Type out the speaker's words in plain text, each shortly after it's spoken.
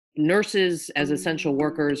Nurses as essential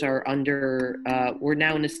workers are we're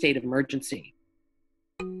now in a state of emergency.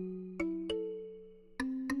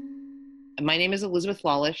 My name is Elizabeth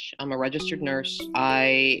Lawlish. I'm a registered nurse.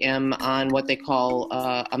 I am on what they call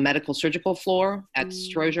a medical surgical floor at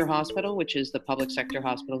Stroger Hospital, which is the public sector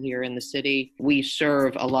hospital here in the city. We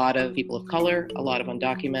serve a lot of people of color, a lot of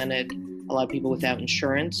undocumented, a lot of people without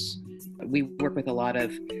insurance. We work with a lot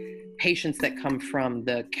of patients that come from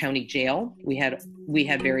the county jail. We had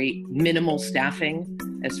very minimal staffing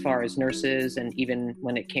as far as nurses, and even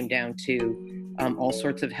when it came down to all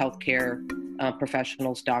sorts of healthcare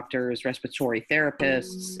professionals, doctors, respiratory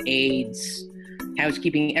therapists, aides,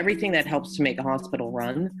 housekeeping, everything that helps to make a hospital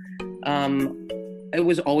run. It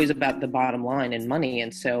was always about the bottom line and money.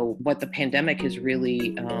 And so what the pandemic has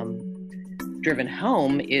really driven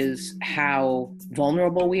home is how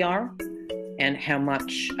vulnerable we are and how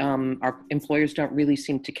much our employers don't really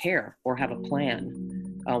seem to care or have a plan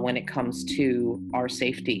when it comes to our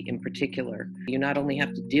safety in particular. You not only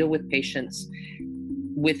have to deal with patients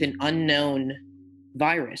with an unknown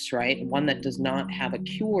virus, right? One that does not have a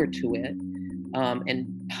cure to it,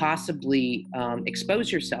 and possibly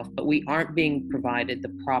expose yourself, but we aren't being provided the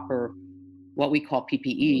proper, what we call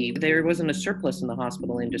PPE. There wasn't a surplus in the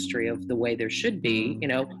hospital industry of the way there should be,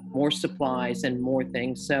 more supplies and more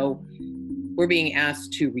things. So we're being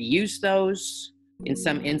asked to reuse those in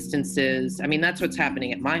some instances. I mean, that's what's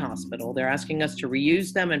happening at my hospital. They're asking us to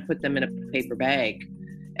reuse them and put them in a paper bag.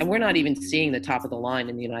 And we're not even seeing the top of the line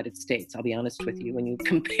in the United States, I'll be honest with you. When you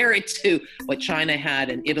compare it to what China had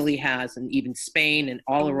and Italy has and even Spain and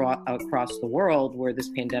all across the world where this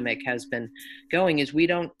pandemic has been going, is we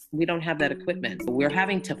don't have that equipment. We're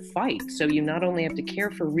having to fight. So you not only have to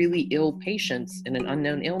care for really ill patients in an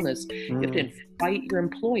unknown illness, you have to fight your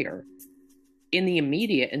employer in the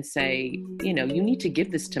immediate and say, you need to give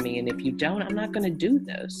this to me. And if you don't, I'm not going to do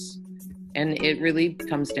this. And it really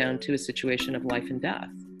comes down to a situation of life and death.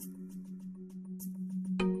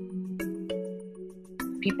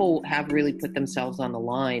 People have really put themselves on the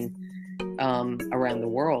line around the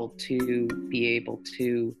world to be able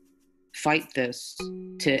to fight this,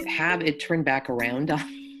 to have it turn back around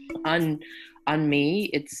on me.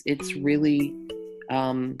 It's really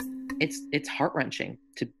it's heart-wrenching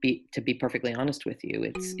to be perfectly honest with you.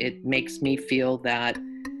 It makes me feel that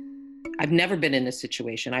I've never been in this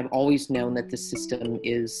situation. I've always known that the system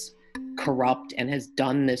is corrupt and has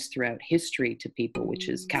done this throughout history to people, which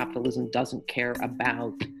is capitalism doesn't care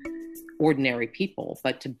about ordinary people.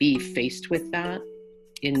 But to be faced with that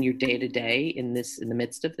in your day-to-day in the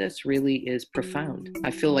midst of this really is profound.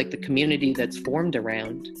 I feel like the community that's formed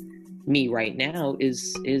around me right now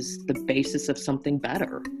is the basis of something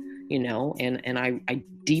better. And I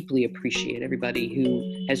deeply appreciate everybody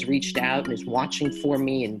who has reached out and is watching for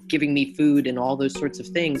me and giving me food and all those sorts of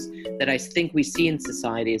things that I think we see in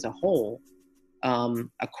society as a whole.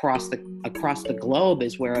 Across the globe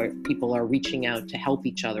is where people are reaching out to help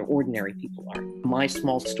each other. Ordinary people are. My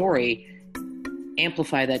small story,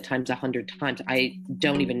 amplify that times 100 times. I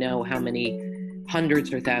don't even know how many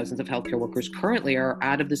hundreds or thousands of healthcare workers currently are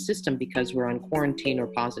out of the system because we're on quarantine or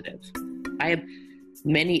positive. I have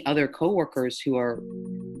many other coworkers who are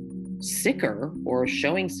sicker or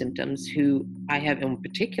showing symptoms who I have in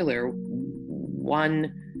particular.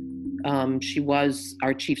 One, she was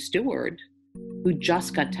our chief steward who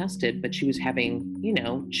just got tested, but she was having,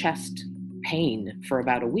 chest pain for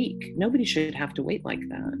about a week. Nobody should have to wait like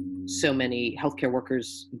that. So many healthcare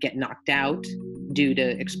workers get knocked out due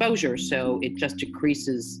to exposure. So it just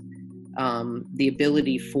decreases the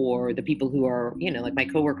ability for the people who are, like my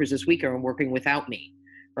coworkers this week are working without me,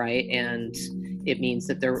 right? And it means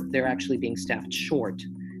that they're actually being staffed short.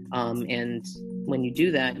 And when you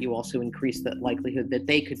do that, you also increase the likelihood that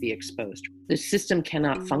they could be exposed. The system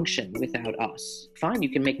cannot function without us. Fine, you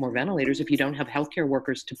can make more ventilators. If you don't have healthcare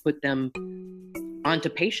workers to put them onto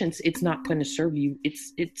patients, it's not going to serve you.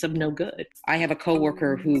 It's of no good. I have a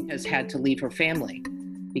coworker who has had to leave her family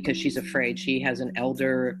because she's afraid. She has an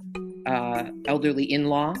elderly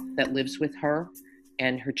in-law that lives with her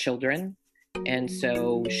and her children. And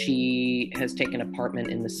so she has taken an apartment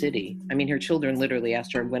in the city. I mean, her children literally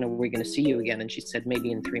asked her, when are we going to see you again? And she said,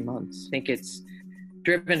 maybe in 3 months. I think it's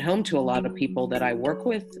driven home to a lot of people that I work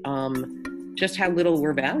with, just how little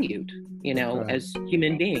we're valued, as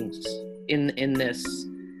human beings in this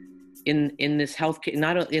healthcare,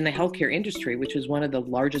 not in the healthcare industry, which is one of the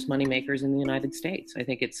largest moneymakers in the United States. I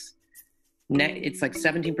think it's like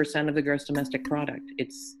 17% of the gross domestic product.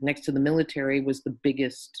 It's next to the military was the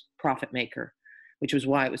biggest profit maker, which was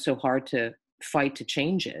why it was so hard to fight to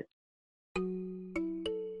change it.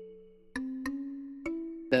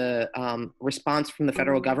 The the response from the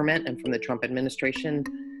federal government and from the Trump administration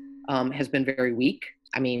has been very weak.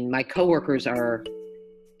 I mean, my coworkers are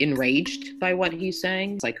enraged by what he's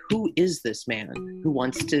saying. It's like, who is this man who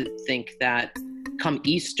wants to think that come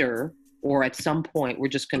Easter or at some point we're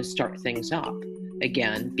just going to start things up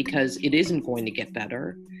again, because it isn't going to get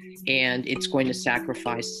better and it's going to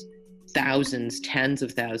sacrifice thousands, tens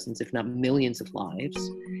of thousands, if not millions of lives,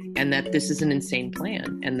 and that this is an insane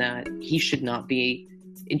plan and that he should not be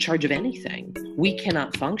in charge of anything. We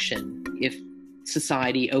cannot function if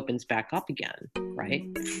society opens back up again, right?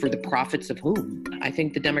 For the profits of whom? I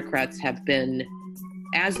think the Democrats have been,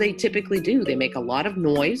 as they typically do, they make a lot of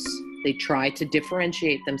noise. They try to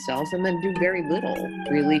differentiate themselves and then do very little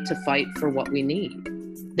really to fight for what we need.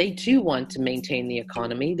 They too want to maintain the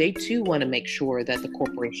economy. They too want to make sure that the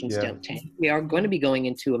corporations don't tank. We are going to be going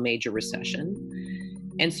into a major recession.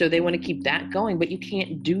 And so they want to keep that going, but you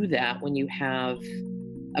can't do that when you have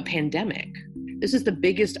a pandemic. This is the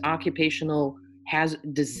biggest occupational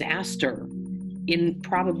disaster in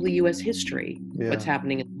probably US history, what's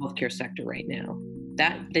happening in the healthcare sector right now.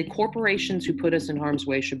 That the corporations who put us in harm's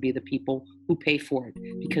way should be the people who pay for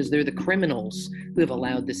it, because they're the criminals who have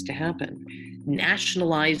allowed this to happen.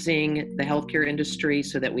 Nationalizing the healthcare industry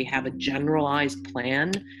so that we have a generalized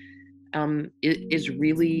plan is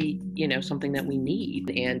really, something that we need.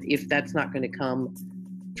 And if that's not going to come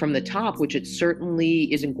from the top, which it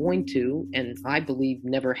certainly isn't going to, and I believe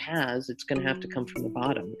never has, it's going to have to come from the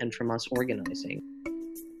bottom and from us organizing.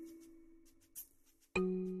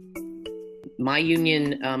 My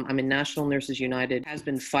union, I'm in National Nurses United, has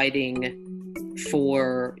been fighting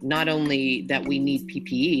for not only that we need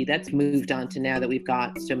PPE, that's moved on to now that we've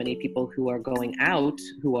got so many people who are going out,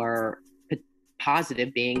 who are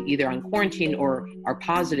positive, being either on quarantine or are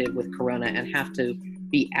positive with corona and have to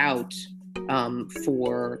be out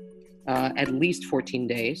for at least 14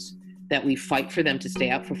 days, that we fight for them to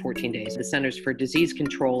stay out for 14 days. The Centers for Disease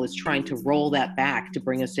Control is trying to roll that back to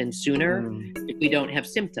bring us in sooner if we don't have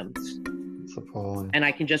symptoms. And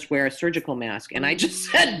I can just wear a surgical mask. And I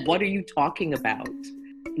just said, what are you talking about?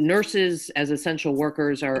 Nurses as essential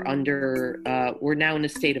workers are we're now in a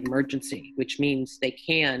state of emergency, which means they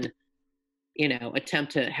can,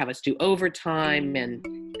 attempt to have us do overtime.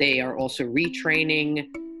 And they are also retraining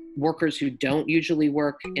workers who don't usually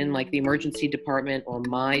work in like the emergency department or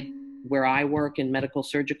where I work in medical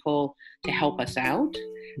surgical to help us out.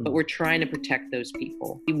 But we're trying to protect those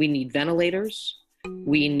people. We need ventilators.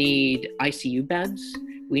 We need ICU beds.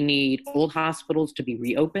 We need old hospitals to be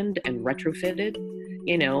reopened and retrofitted,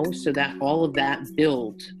 so that all of that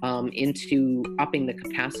build into upping the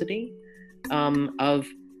capacity of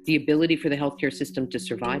the ability for the healthcare system to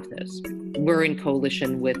survive this. We're in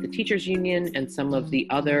coalition with the Teachers Union and some of the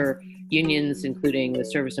other unions, including the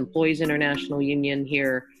Service Employees International Union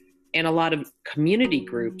here, and a lot of community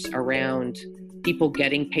groups around people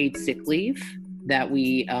getting paid sick leave, that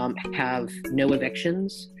we have no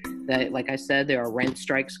evictions, that, like I said, there are rent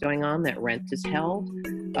strikes going on, that rent is held,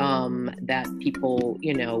 that people,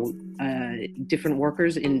 different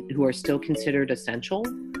workers who are still considered essential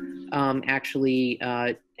actually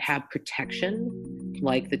have protection,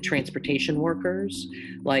 like the transportation workers,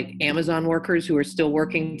 like Amazon workers who are still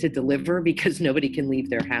working to deliver because nobody can leave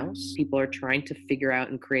their house. People are trying to figure out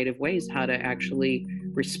in creative ways how to actually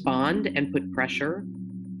respond and put pressure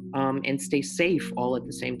and stay safe all at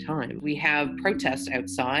the same time. We have protests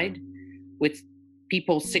outside with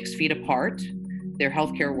people 6 feet apart. They're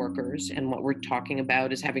healthcare workers, and what we're talking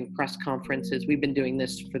about is having press conferences. We've been doing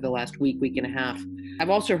this for the last week and a half. I've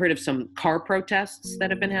also heard of some car protests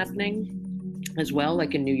that have been happening as well,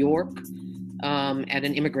 like in New York, at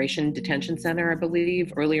an immigration detention center, I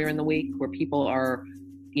believe, earlier in the week, where people are,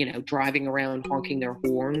 driving around honking their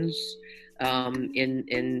horns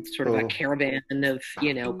in sort of a caravan of,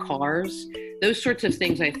 cars. Those sorts of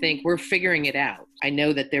things, I think we're figuring it out. I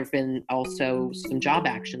know that there have been also some job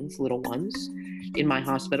actions, little ones, in my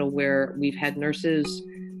hospital where we've had nurses,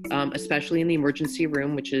 especially in the emergency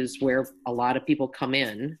room, which is where a lot of people come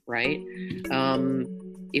in, right?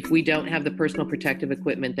 If we don't have the personal protective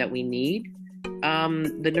equipment that we need,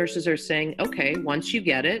 the nurses are saying, okay, once you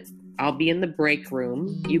get it, I'll be in the break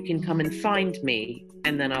room. You can come and find me,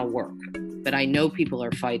 and then I'll work. But I know people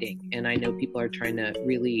are fighting, and I know people are trying to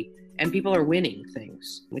really, and people are winning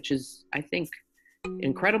things, which is, I think,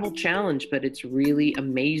 incredible challenge, but it's really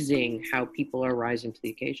amazing how people are rising to the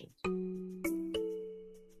occasions.